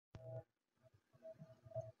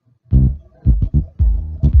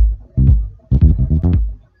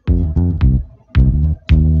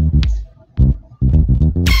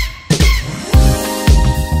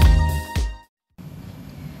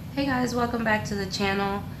guys, welcome back to the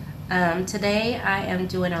channel. Today I am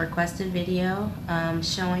doing a requested video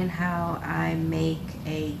showing how I make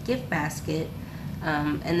a gift basket,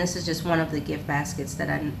 and this is just one of the gift baskets that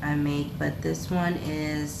I make, but this one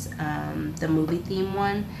is the movie theme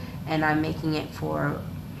one, and I'm making it for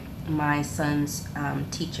my son's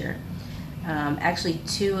teacher. Actually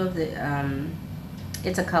two of the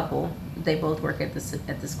it's a couple. They both work at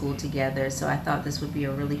the school together, so I thought this would be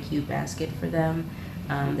a really cute basket for them.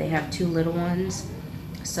 They have two little ones,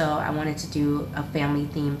 so I wanted to do a family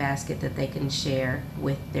theme basket that they can share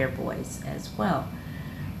with their boys as well.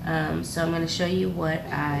 So I'm going to show you what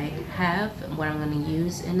I have and what I'm going to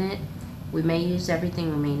use in it. We may use everything,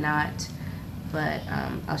 we may not, but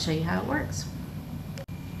I'll show you how it works.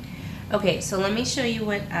 Okay, so let me show you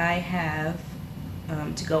what I have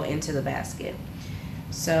to go into the basket.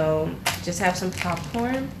 So just have some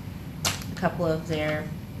popcorn, a couple of their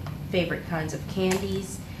favorite kinds of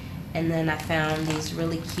candies, and then I found these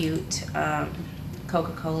really cute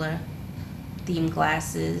Coca-Cola themed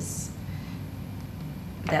glasses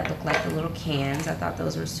that look like the little cans. I thought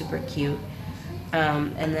those were super cute.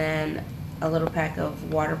 And then a little pack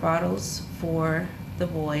of water bottles for the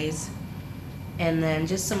boys, and then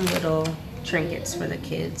just some little trinkets for the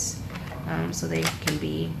kids so they can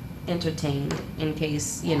be entertained in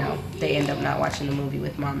case, you know, they end up not watching the movie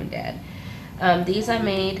with mom and dad. These I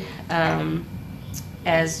made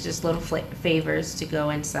as just little favors to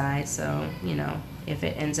go inside, so, you know, if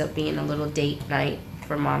it ends up being a little date night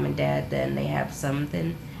for mom and dad, then they have some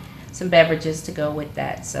beverages to go with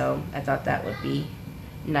that, so I thought that would be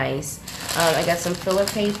nice. I got some filler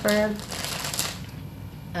paper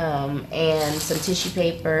and some tissue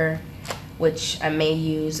paper, which I may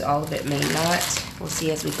use, all of it may not. We'll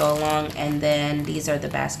see as we go along. And then these are the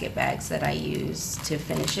basket bags that I use to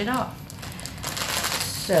finish it off.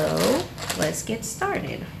 So let's get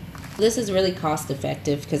started. This is really cost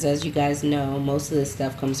effective because, as you guys know, most of this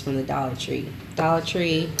stuff comes from the Dollar Tree. Dollar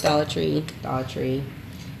Tree, Dollar Tree, Dollar Tree,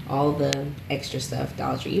 all the extra stuff,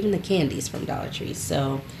 Dollar Tree, even the candies from Dollar Tree.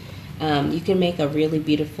 So you can make a really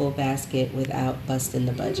beautiful basket without busting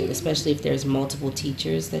the budget, especially if there's multiple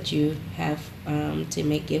teachers that you have to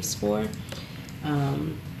make gifts for.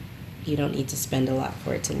 You don't need to spend a lot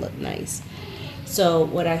for it to look nice. So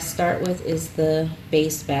what I start with is the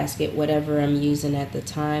base basket, whatever I'm using at the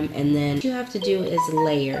time, and then what you have to do is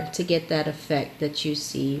layer to get that effect that you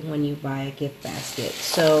see when you buy a gift basket.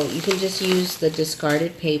 So you can just use the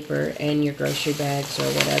discarded paper in your grocery bags or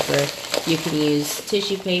whatever. You can use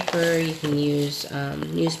tissue paper, you can use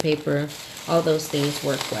newspaper, all those things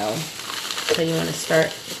work well. So you want to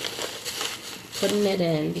start putting it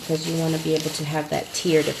in because you want to be able to have that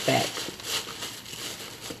tiered effect.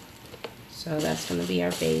 So that's going to be our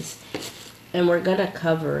base. And we're going to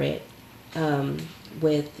cover it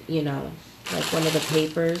with, you know, like one of the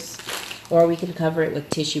papers. Or we can cover it with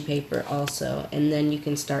tissue paper also. And then you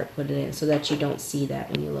can start putting it in so that you don't see that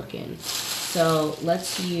when you look in. So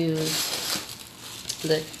let's use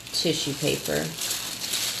the tissue paper.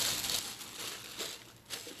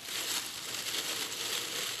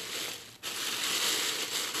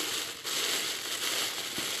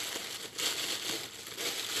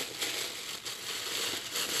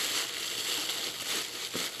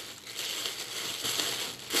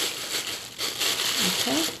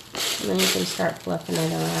 Okay, and then you can start fluffing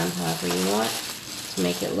it around however you want to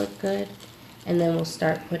make it look good. And then we'll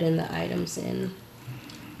start putting the items in.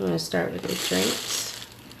 I'm going to start with the drinks.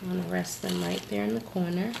 You want to rest them right there in the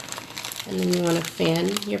corner. And then you want to fan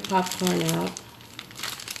your popcorn out.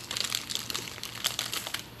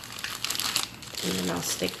 And then I'll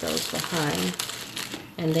stick those behind.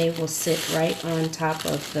 And they will sit right on top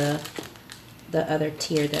of the other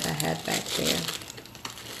tier that I had back there.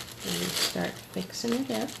 And start fixing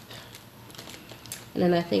it up. And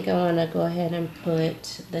then I think I want to go ahead and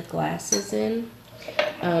put the glasses in.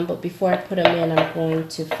 But before I put them in, I'm going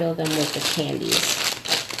to fill them with the candies.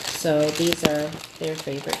 So these are their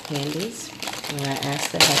favorite candies. And I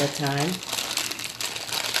asked ahead of time.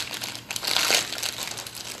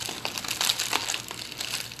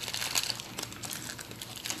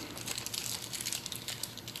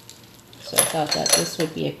 So I thought that this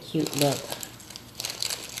would be a cute look.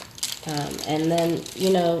 And then,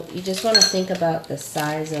 you know, you just want to think about the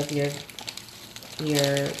size of your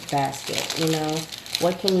basket. You know,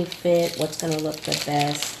 what can you fit? What's going to look the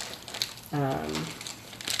best?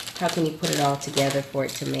 How can you put it all together for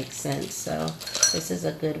it to make sense? So this is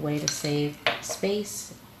a good way to save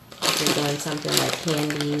space if you're doing something like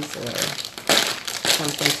candies or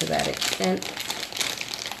something to that extent.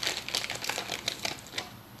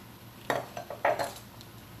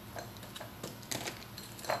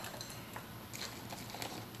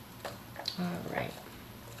 All right.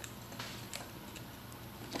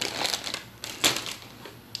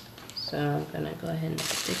 So I'm gonna go ahead and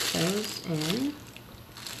stick those in.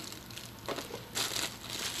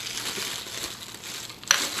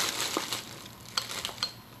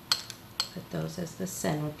 Put those as the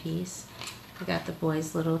centerpiece. I got the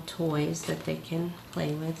boys' little toys that they can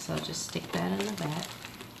play with, so I'll just stick that in the back.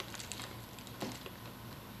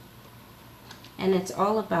 And it's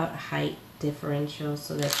all about height differential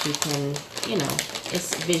so that you can, you know,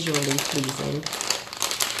 it's visually pleasing.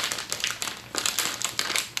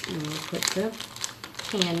 And we'll put the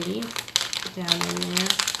candy down in there.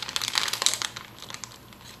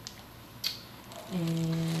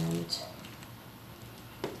 And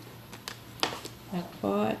I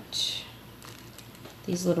bought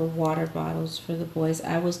these little water bottles for the boys.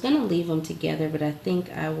 I was going to leave them together, but I think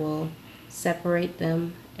I will separate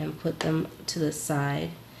them and put them to the side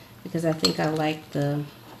because I think I like the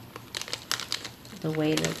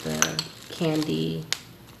way that the candy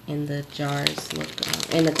in the jars look,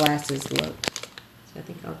 and the glasses look. So I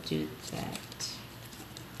think I'll do that.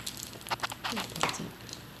 That's it.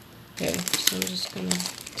 Okay, so I'm just going to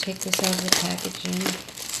take this out of the packaging.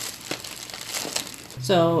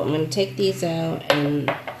 So I'm going to take these out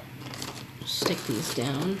and stick these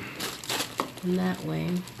down, and that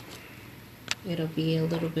way it'll be a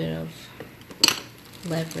little bit of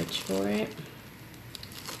leverage for it.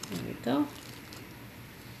 There we go.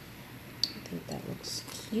 I think that looks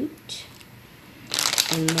cute.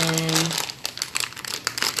 And then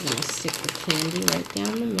I'm going to stick the candy right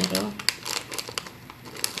down the middle.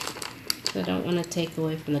 So I don't want to take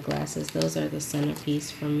away from the glasses. Those are the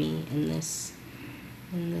centerpiece for me in this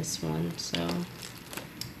one. So I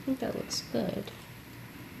think that looks good.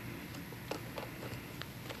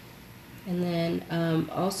 And then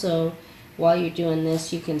also, while you're doing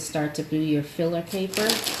this, you can start to do your filler paper.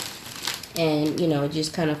 And, you know,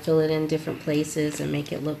 just kind of fill it in different places and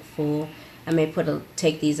make it look full. I may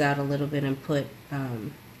take these out a little bit and put,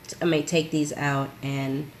 I may take these out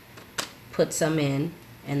and put some in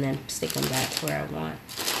and then stick them back where I want.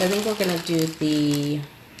 So I think we're going to do the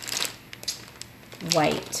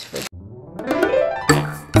white.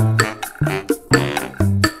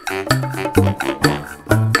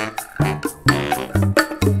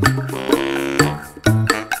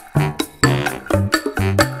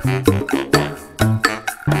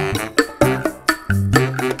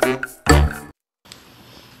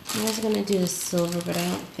 I was going to do the silver, but I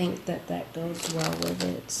don't think that that goes well with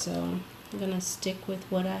it, so I'm going to stick with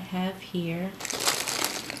what I have here.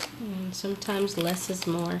 And sometimes less is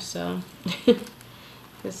more, so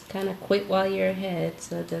just kind of quit while you're ahead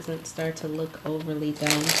so it doesn't start to look overly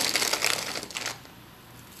done.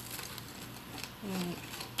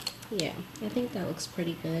 Yeah, I think that looks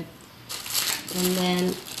pretty good. And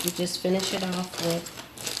then you just finish it off with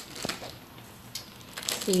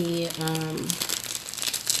the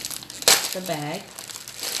bag.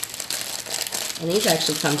 And these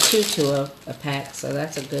actually come two to a pack, so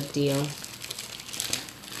that's a good deal.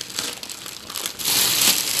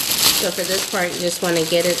 So for this part, you just want to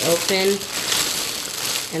get it open,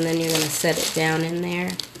 and then you're going to set it down in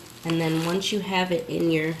there. And then once you have it in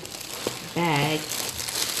your bag,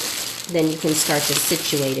 then you can start to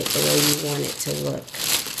situate it the way you want it to look.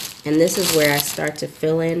 And this is where I start to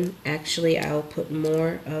fill in. Actually, I'll put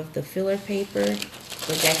more of the filler paper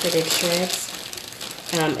for decorative shreds.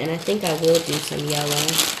 And I think I will do some yellow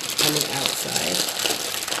on the outside.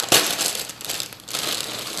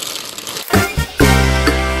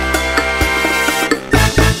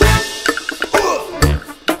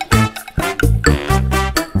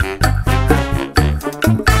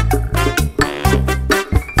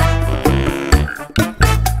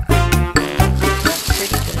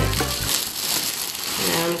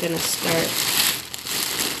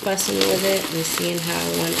 Fussing with it and seeing how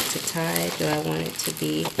I want it to tie. Do I want it to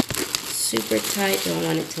be super tight? Do I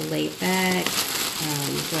want it to lay back? Do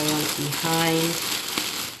I want it behind?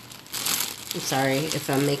 I'm sorry if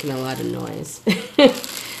I'm making a lot of noise.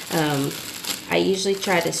 I usually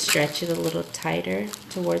try to stretch it a little tighter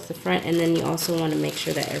towards the front, and then you also want to make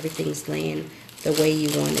sure that everything's laying the way you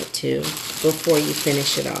want it to before you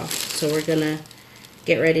finish it off. So we're gonna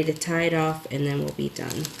get ready to tie it off and then we'll be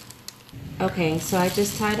done. Okay, so I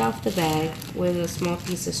just tied off the bag with a small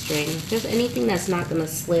piece of string. Just anything that's not going to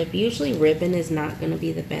slip. Usually ribbon is not going to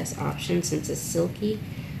be the best option since it's silky.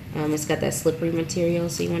 It's got that slippery material,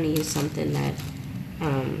 so you want to use something that,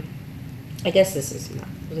 I guess this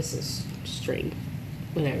is string,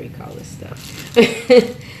 whatever you call this stuff.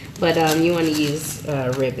 But you want to use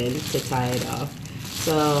ribbon to tie it off.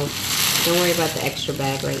 So don't worry about the extra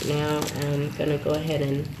bag right now. I'm going to go ahead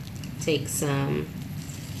and take some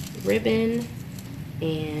ribbon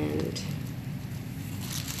and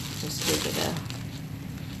just give it a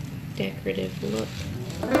decorative look.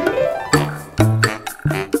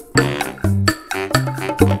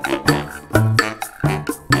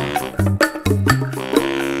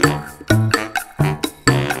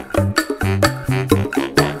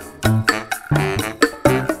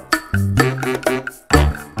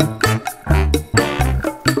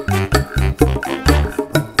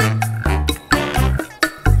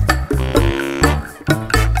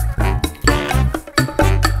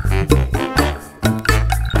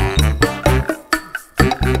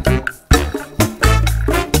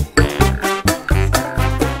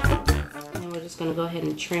 Going to go ahead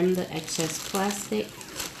and trim the excess plastic,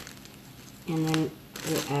 and then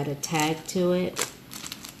we'll add a tag to it,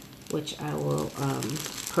 which I will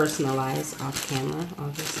personalize off camera,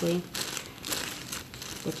 obviously.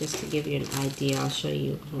 But just to give you an idea, I'll show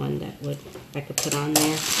you one that I could put on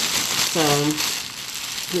there. So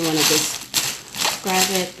you want to just grab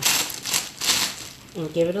it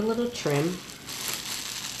and give it a little trim.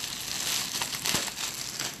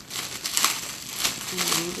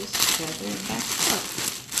 And just feather it back up.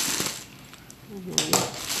 And then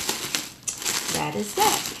that is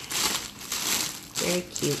that. Very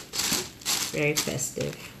cute. Very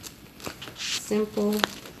festive. Simple.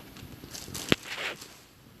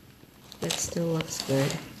 But still looks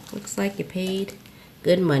good. Looks like you paid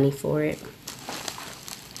good money for it.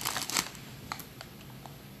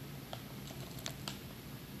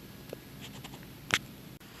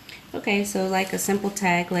 Okay, so like a simple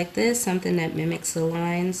tag like this, something that mimics the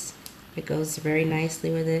lines. It goes very nicely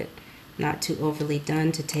with it. Not too overly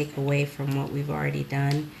done to take away from what we've already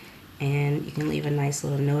done. And you can leave a nice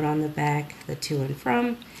little note on the back, the to and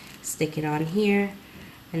from. Stick it on here,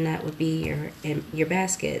 and that would be your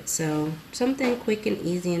basket. So something quick and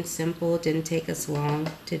easy and simple. Didn't take us long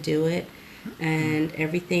to do it. And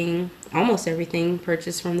everything, almost everything,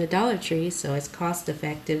 purchased from the Dollar Tree, so it's cost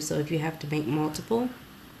effective. So if you have to make multiple,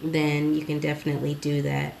 then you can definitely do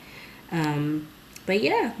that. But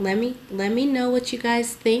yeah, let me know what you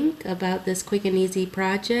guys think about this quick and easy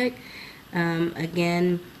project.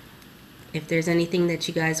 Again, if there's anything that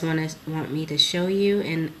you guys want me to show you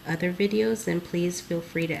in other videos, then please feel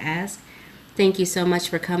free to ask. Thank you so much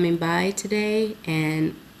for coming by today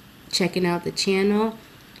and checking out the channel.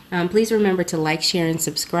 Please remember to like, share, and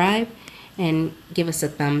subscribe, and give us a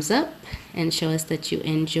thumbs up and show us that you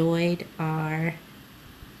enjoyed our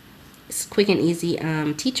quick and easy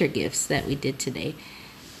teacher gifts that we did today.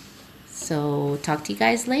 So talk to you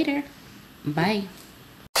guys later. Bye.